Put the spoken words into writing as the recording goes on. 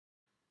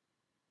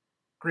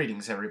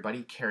Greetings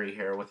everybody, Carrie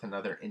here with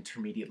another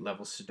intermediate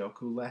level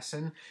Sudoku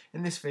lesson.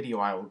 In this video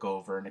I will go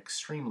over an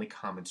extremely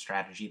common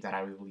strategy that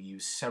I will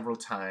use several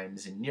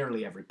times in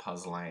nearly every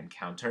puzzle I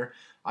encounter.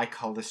 I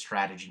call this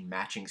strategy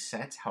matching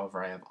set,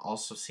 however I have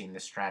also seen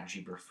this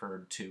strategy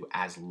referred to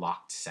as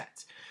locked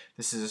set.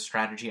 This is a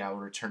strategy I will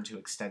return to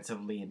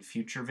extensively in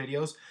future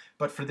videos,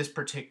 but for this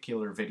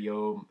particular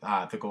video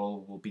the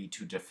goal will be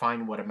to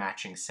define what a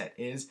matching set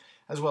is,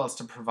 as well as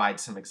to provide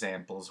some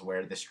examples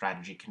where this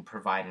strategy can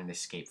provide an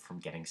escape from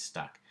getting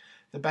stuck.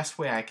 The best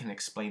way I can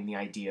explain the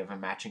idea of a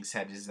matching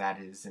set is that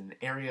it is an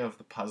area of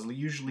the puzzle,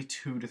 usually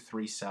 2 to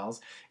 3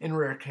 cells. In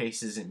rare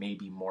cases it may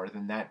be more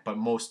than that, but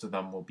most of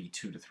them will be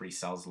 2 to 3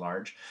 cells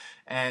large.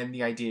 And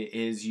the idea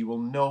is you will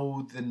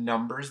know the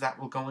numbers that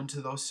will go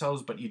into those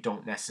cells, but you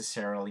don't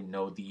necessarily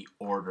know the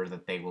order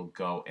that they will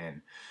go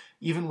in.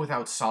 Even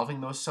without solving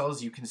those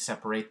cells, you can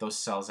separate those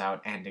cells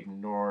out and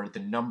ignore the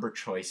number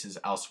choices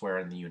elsewhere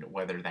in the unit,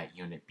 whether that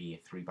unit be a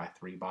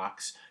 3x3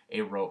 box, a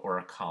row, or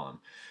a column.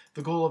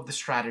 The goal of the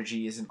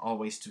strategy isn't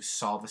always to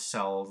solve a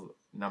cell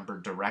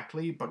number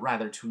directly, but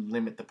rather to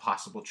limit the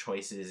possible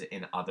choices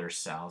in other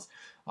cells.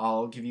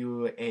 I'll give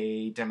you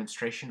a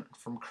demonstration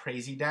from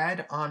Crazy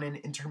Dad on an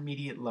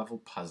intermediate level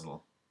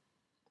puzzle.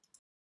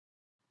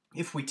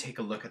 If we take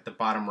a look at the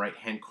bottom right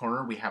hand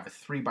corner, we have a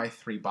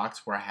 3x3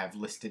 box where I have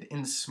listed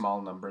in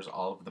small numbers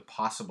all of the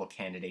possible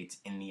candidates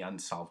in the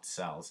unsolved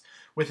cells.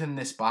 Within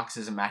this box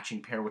is a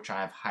matching pair which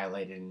I have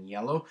highlighted in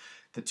yellow.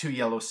 The 2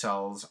 yellow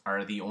cells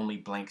are the only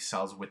blank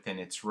cells within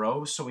its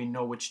row, so we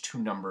know which 2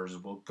 numbers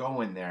will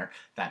go in there,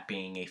 that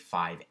being a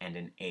 5 and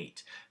an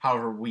 8.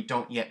 However, we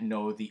don't yet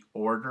know the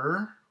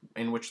order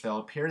in which they'll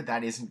appear.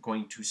 That isn't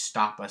going to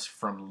stop us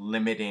from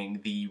limiting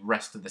the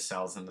rest of the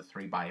cells in the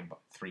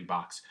 3x3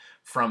 box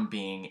from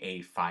being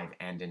a 5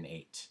 and an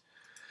 8.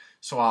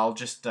 So I'll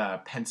just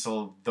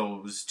pencil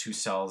those 2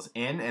 cells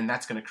in, and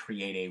that's going to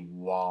create a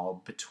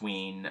wall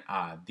between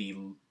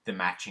the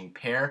matching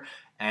pair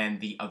and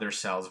the other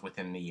cells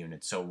within the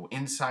unit. So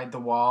inside the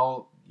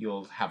wall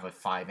you'll have a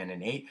 5 and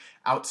an 8.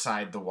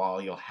 Outside the wall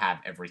you'll have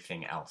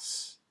everything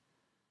else.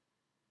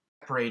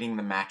 Separating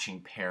the matching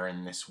pair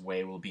in this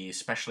way will be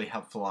especially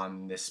helpful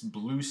on this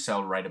blue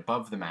cell right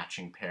above the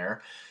matching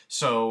pair.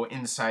 So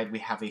inside we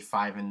have a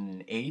 5 and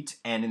an 8,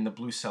 and in the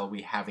blue cell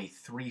we have a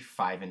 3,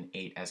 5, and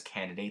 8 as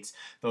candidates,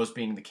 those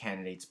being the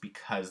candidates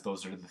because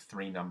those are the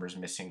 3 numbers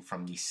missing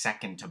from the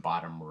second to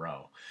bottom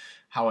row.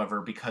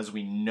 However, because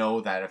we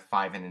know that a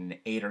 5 and an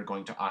 8 are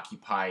going to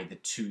occupy the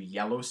 2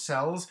 yellow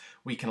cells,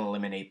 we can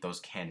eliminate those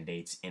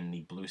candidates in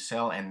the blue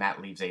cell, and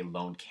that leaves a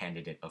lone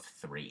candidate of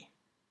 3.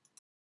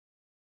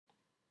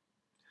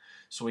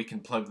 So we can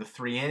plug the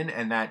 3 in,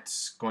 and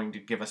that's going to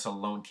give us a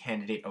lone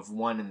candidate of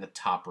 1 in the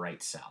top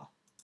right cell.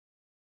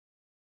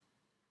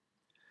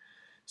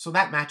 So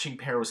that matching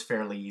pair was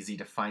fairly easy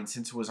to find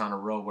since it was on a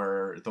row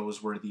where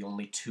those were the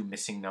only 2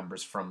 missing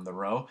numbers from the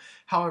row.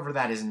 However,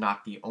 that is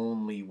not the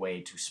only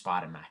way to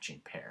spot a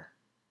matching pair.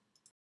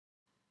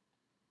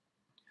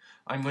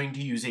 I'm going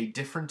to use a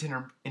different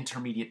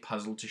intermediate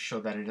puzzle to show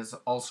that it is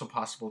also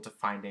possible to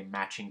find a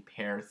matching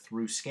pair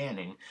through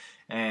scanning.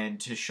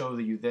 And to show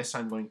you this,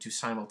 I'm going to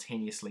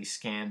simultaneously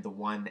scan the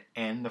 1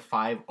 and the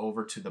 5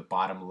 over to the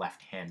bottom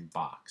left-hand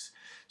box.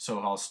 So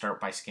I'll start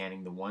by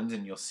scanning the 1s,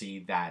 and you'll see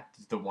that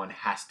the 1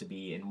 has to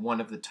be in one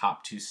of the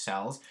top 2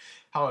 cells.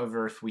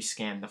 However, if we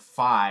scan the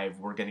 5,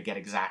 we're going to get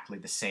exactly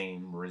the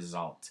same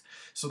result.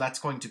 So that's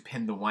going to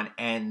pin the 1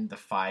 and the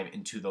 5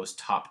 into those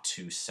top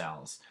 2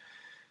 cells.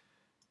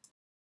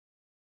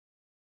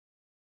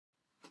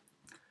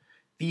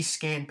 These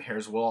scan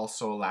pairs will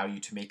also allow you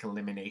to make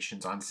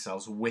eliminations on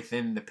cells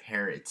within the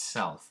pair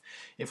itself.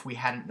 If we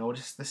hadn't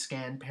noticed the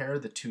scan pair,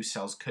 the 2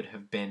 cells could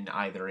have been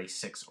either a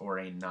 6 or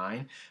a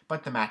 9,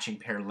 but the matching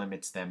pair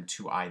limits them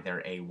to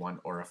either a 1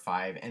 or a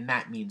 5, and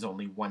that means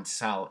only 1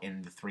 cell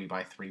in the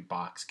 3x3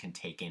 box can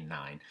take a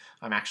 9.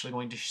 I'm actually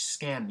going to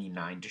scan the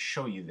 9 to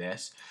show you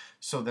this.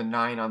 So the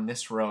 9 on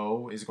this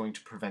row is going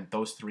to prevent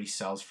those 3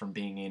 cells from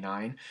being a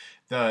 9.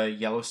 The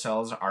yellow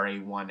cells are a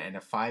 1 and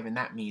a 5, and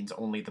that means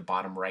only the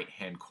bottom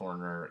right-hand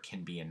corner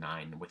can be a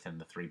 9 within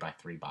the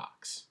 3x3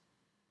 box.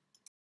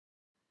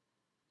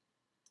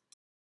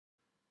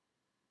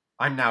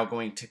 I'm now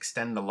going to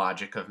extend the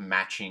logic of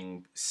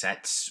matching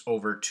sets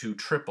over to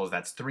triples.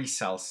 That's 3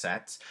 cell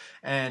sets.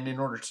 And in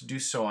order to do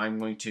so, I'm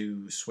going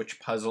to switch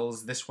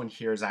puzzles. This one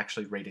here is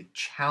actually rated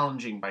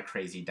challenging by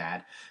Crazy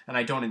Dad, and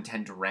I don't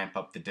intend to ramp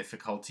up the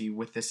difficulty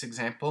with this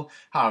example.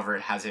 However,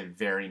 it has a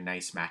very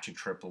nice matching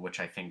triple, which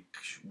I think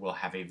will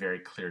have a very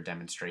clear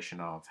demonstration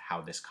of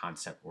how this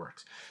concept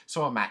works.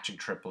 So a matching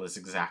triple is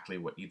exactly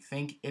what you'd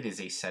think. It is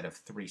a set of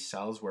 3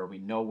 cells where we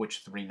know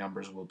which 3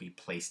 numbers will be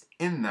placed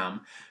in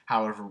them.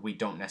 However, we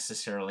don't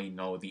necessarily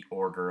know the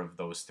order of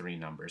those 3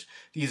 numbers.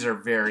 These are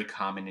very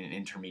common in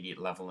intermediate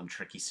level and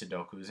tricky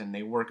Sudokus, and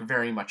they work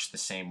very much the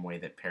same way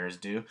that pairs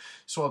do.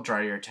 So I'll draw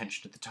your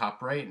attention to the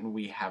top right, and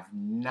we have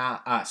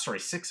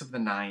 6 of the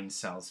 9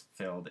 cells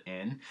filled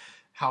in.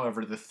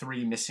 However, the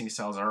 3 missing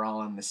cells are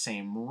all in the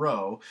same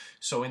row,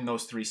 so in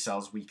those 3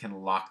 cells we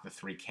can lock the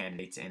 3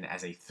 candidates in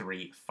as a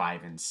 3,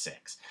 5, and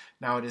 6.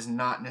 Now it is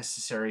not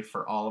necessary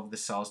for all of the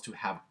cells to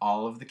have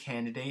all of the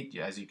candidate.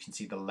 As you can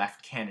see, the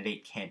left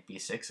candidate can't be a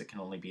 6, it can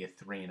only be a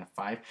 3 and a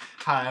 5.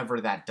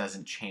 However, that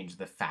doesn't change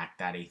the fact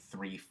that a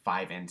 3,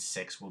 5, and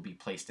 6 will be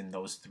placed in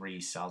those 3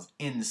 cells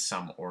in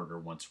some order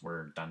once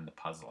we're done the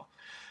puzzle.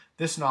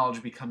 This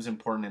knowledge becomes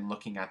important in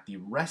looking at the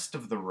rest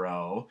of the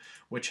row,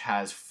 which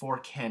has 4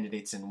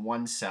 candidates in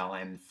one cell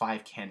and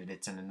 5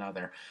 candidates in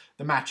another.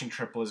 The matching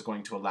triple is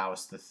going to allow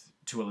us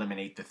to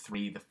eliminate the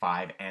 3, the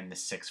 5, and the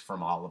 6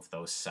 from all of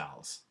those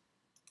cells.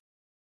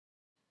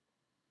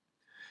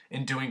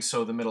 In doing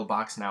so, the middle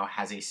box now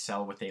has a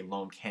cell with a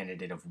lone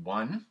candidate of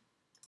 1,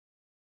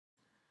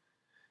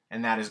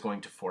 and that is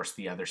going to force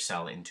the other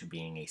cell into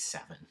being a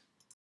 7.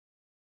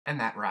 And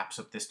that wraps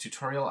up this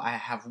tutorial. I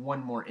have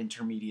one more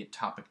intermediate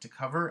topic to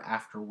cover,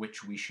 after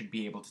which we should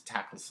be able to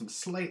tackle some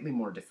slightly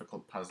more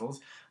difficult puzzles.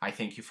 I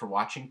thank you for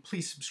watching.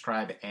 Please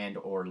subscribe and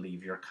or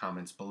leave your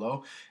comments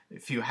below.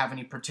 If you have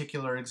any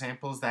particular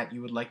examples that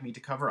you would like me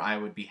to cover, I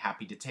would be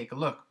happy to take a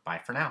look.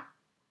 Bye for now.